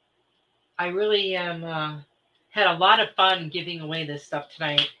really had a lot of fun giving away this stuff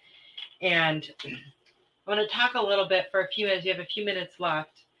tonight. And I want to talk a little bit for a few minutes. You have a few minutes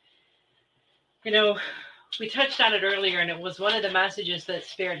left. We touched on it earlier, and it was one of the messages that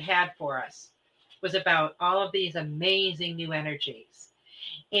Spirit had for us was about all of these amazing new energies.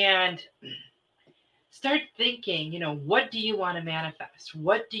 And start thinking, what do you want to manifest?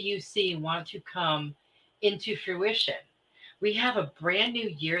 What do you see want to come into fruition? We have a brand new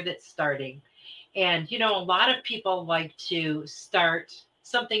year that's starting. And, a lot of people like to start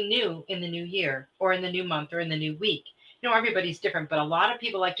something new in the new year or in the new month or in the new week. Everybody's different, but a lot of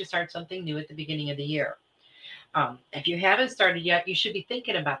people like to start something new at the beginning of the year. If you haven't started yet, you should be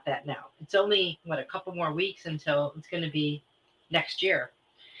thinking about that now. It's only, a couple more weeks until it's going to be next year.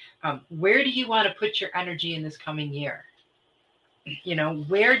 Where do you want to put your energy in this coming year?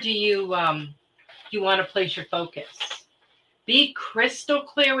 Where do you want to place your focus? Be crystal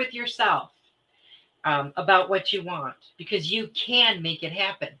clear with yourself about what you want, because you can make it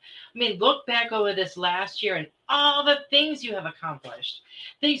happen. Look back over this last year and all the things you have accomplished,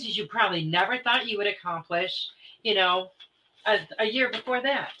 things that you probably never thought you would accomplish, a year before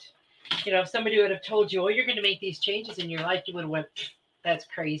that. If somebody would have told you, you're going to make these changes in your life, you would have went, that's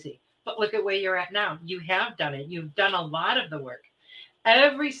crazy. But look at where you're at now. You have done it. You've done a lot of the work.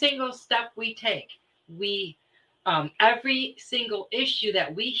 Every single step we take, every single issue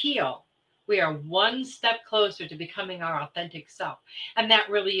that we heal, we are one step closer to becoming our authentic self. And that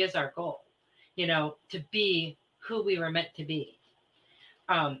really is our goal, to be who we were meant to be.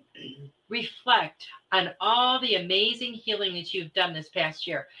 Reflect on all the amazing healing that you've done this past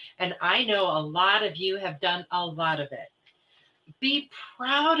year. And I know a lot of you have done a lot of it. Be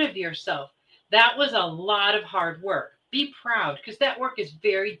proud of yourself. That was a lot of hard work. Be proud, because that work is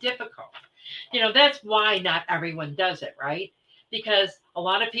very difficult. That's why not everyone does it, right? Because a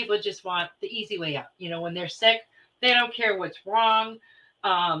lot of people just want the easy way out. When they're sick, they don't care what's wrong.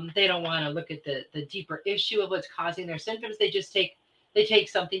 They don't want to look at the deeper issue of what's causing their symptoms. They take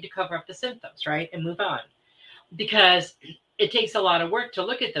something to cover up the symptoms, right? And move on. Because it takes a lot of work to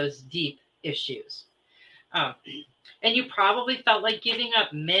look at those deep issues. And you probably felt like giving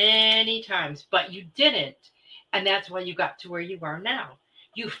up many times, but you didn't. And that's why you got to where you are now.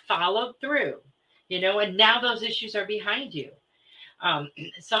 You followed through, and now those issues are behind you.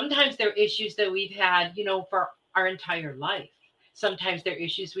 Sometimes they're issues that we've had, for our entire life. Sometimes they're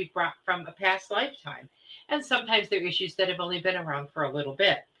issues we've brought from a past lifetime. And sometimes they're issues that have only been around for a little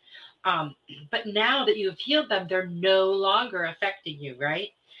bit. But now that you've healed them, they're no longer affecting you, right?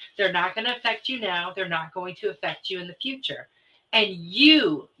 They're not going to affect you now. They're not going to affect you in the future. And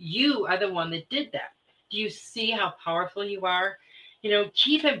you are the one that did that. Do you see how powerful you are?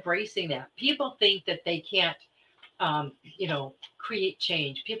 Keep embracing that. People think that they can't, create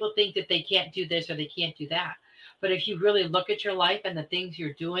change. People think that they can't do this or they can't do that. But if you really look at your life and the things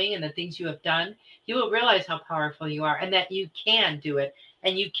you're doing and the things you have done, you will realize how powerful you are and that you can do it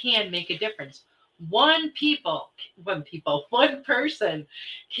and you can make a difference. One person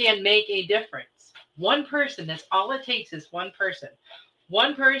can make a difference. One person, that's all it takes is one person.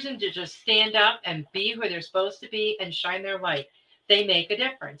 One person to just stand up and be who they're supposed to be and shine their light. They make a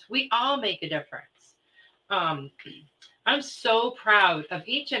difference. We all make a difference. I'm so proud of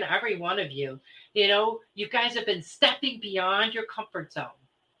each and every one of you. You guys have been stepping beyond your comfort zone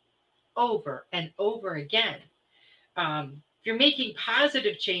over and over again. You're making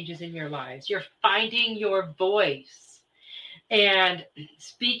positive changes in your lives. You're finding your voice and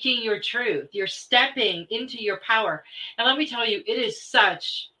speaking your truth. You're stepping into your power. And let me tell you, it is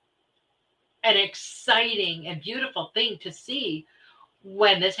such an exciting and beautiful thing to see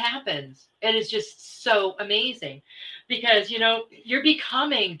when this happens. It is just so amazing because, you're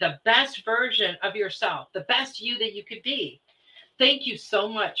becoming the best version of yourself, the best you that you could be. Thank you so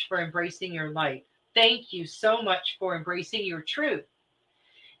much for embracing your light. Thank you so much for embracing your truth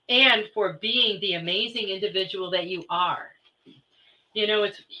and for being the amazing individual that you are.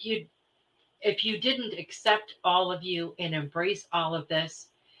 If you didn't accept all of you and embrace all of this,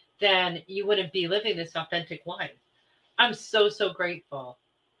 then you wouldn't be living this authentic life. I'm so, so grateful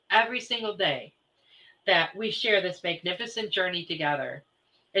every single day that we share this magnificent journey together.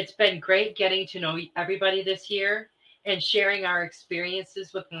 It's been great getting to know everybody this year and sharing our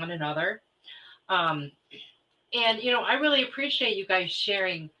experiences with one another. And, I really appreciate you guys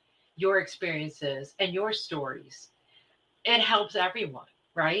sharing your experiences and your stories. It helps everyone,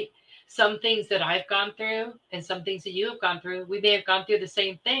 right? Some things that I've gone through and some things that you have gone through, we may have gone through the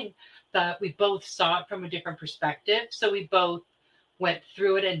same thing, but we both saw it from a different perspective. So we both went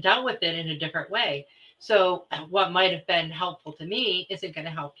through it and dealt with it in a different way. So what might have been helpful to me isn't going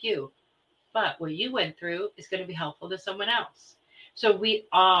to help you. But what you went through is going to be helpful to someone else. So we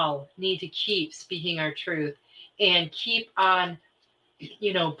all need to keep speaking our truth and keep on,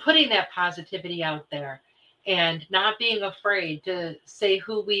 putting that positivity out there and not being afraid to say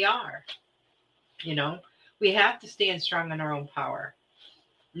who we are. We have to stand strong in our own power.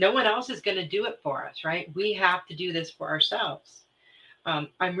 No one else is going to do it for us, right? We have to do this for ourselves.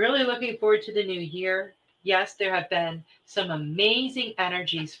 I'm really looking forward to the new year. Yes, there have been some amazing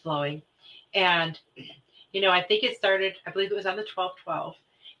energies flowing. And, I think it started, I believe it was on the 12/12.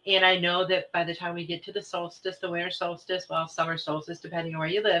 And I know that by the time we get to the solstice, the winter solstice, summer solstice, depending on where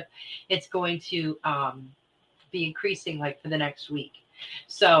you live, it's going to be increasing for the next week.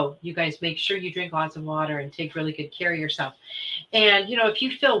 So you guys make sure you drink lots of water and take really good care of yourself. And, if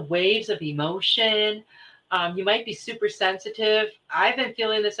you feel waves of emotion, you might be super sensitive. I've been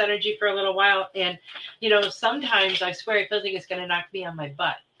feeling this energy for a little while. And, sometimes I swear it feels like it's going to knock me on my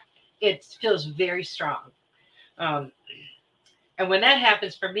butt. It feels very strong. And when that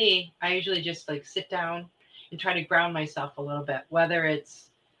happens for me, I usually just sit down and try to ground myself a little bit, whether it's,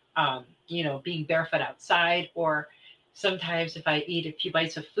 being barefoot outside, or sometimes if I eat a few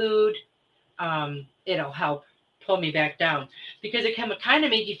bites of food, it'll help pull me back down, because it can kind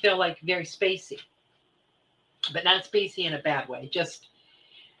of make you feel very spacey, but not spacey in a bad way. Just,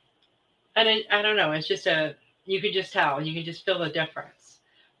 I don't know. It's just you can just tell, you can just feel the difference.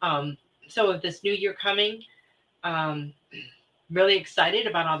 So with this new year coming, really excited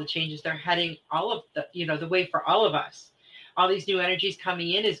about all the changes they're heading, all of the way for all of us. All these new energies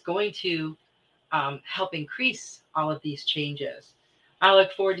coming in is going to help increase all of these changes. I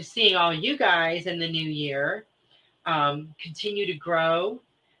look forward to seeing all you guys in the new year. Continue to grow,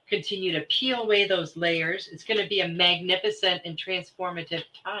 continue to peel away those layers. It's going to be a magnificent and transformative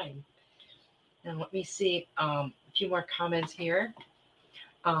time. Now, let me see a few more comments here.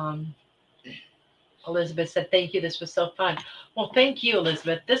 Elizabeth said, thank you. This was so fun. Well, thank you,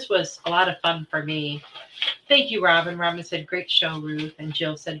 Elizabeth. This was a lot of fun for me. Thank you, Robin. Robin said, great show, Ruth. And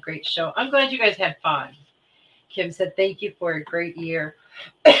Jill said, great show. I'm glad you guys had fun. Kim said, thank you for a great year.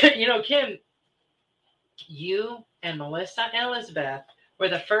 Kim, You and Melissa and Elizabeth were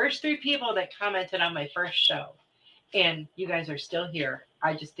the first 3 people that commented on my first show. And you guys are still here.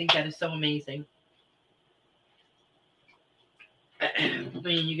 I just think that is so amazing. I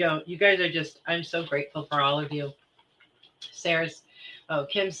mean, you guys are just, I'm so grateful for all of you.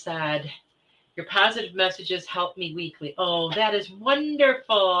 Kim said, your positive messages help me weekly. Oh, that is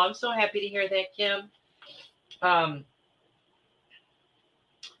wonderful. I'm so happy to hear that, Kim.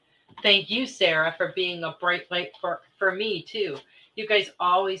 Thank you, Sarah, for being a bright light for me, too. You guys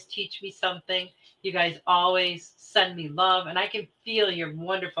always teach me something. You guys always send me love, and I can feel your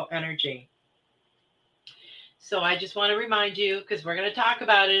wonderful energy. So I just want to remind you, because we're going to talk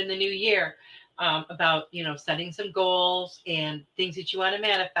about it in the new year, about, setting some goals and things that you want to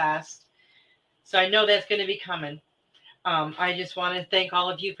manifest. So I know that's going to be coming. I just want to thank all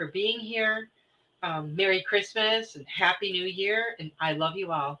of you for being here. Merry Christmas and Happy New Year. And I love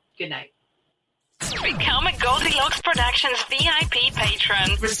you all. Good night. Become a Goldilocks Productions VIP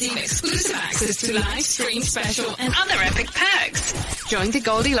patron. Receive exclusive access to live stream special and other epic perks. Join the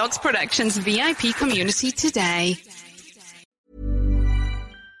Goldilocks Productions VIP community today.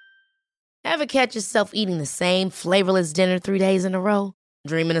 Ever catch yourself eating the same flavorless dinner 3 days in a row?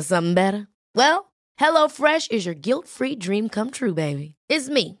 Dreaming of something better? Well, HelloFresh is your guilt-free dream come true, baby. It's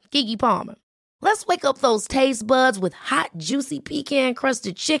me, Keke Palmer. Let's wake up those taste buds with hot, juicy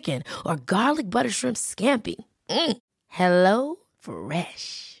pecan-crusted chicken or garlic butter shrimp scampi. Hello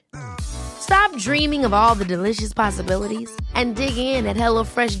Fresh. Stop dreaming of all the delicious possibilities and dig in at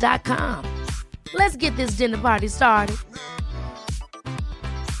HelloFresh.com. Let's get this dinner party started.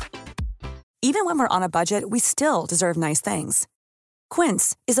 Even when we're on a budget, we still deserve nice things.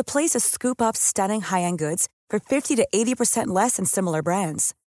 Quince is a place to scoop up stunning high-end goods for 50 to 80% less than similar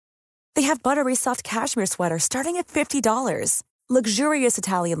brands. They have buttery soft cashmere sweaters starting at $50, luxurious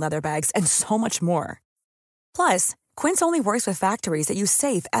Italian leather bags, and so much more. Plus, Quince only works with factories that use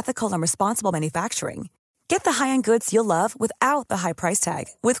safe, ethical, and responsible manufacturing. Get the high-end goods you'll love without the high price tag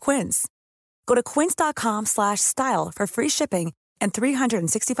with Quince. Go to quince.com/style for free shipping and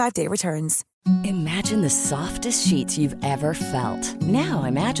 365-day returns. Imagine the softest sheets you've ever felt. Now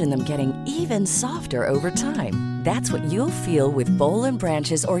imagine them getting even softer over time. That's what you'll feel with Boll &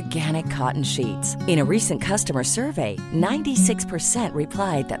 Branch's organic cotton sheets. In a recent customer survey, 96%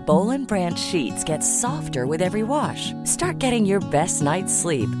 replied that Boll & Branch sheets get softer with every wash. Start getting your best night's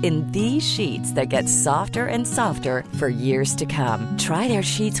sleep in these sheets that get softer and softer for years to come. Try their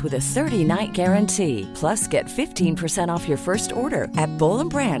sheets with a 30-night guarantee. Plus, get 15% off your first order at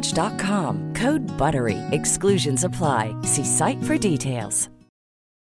bollandbranch.com. Code BUTTERY. Exclusions apply. See site for details.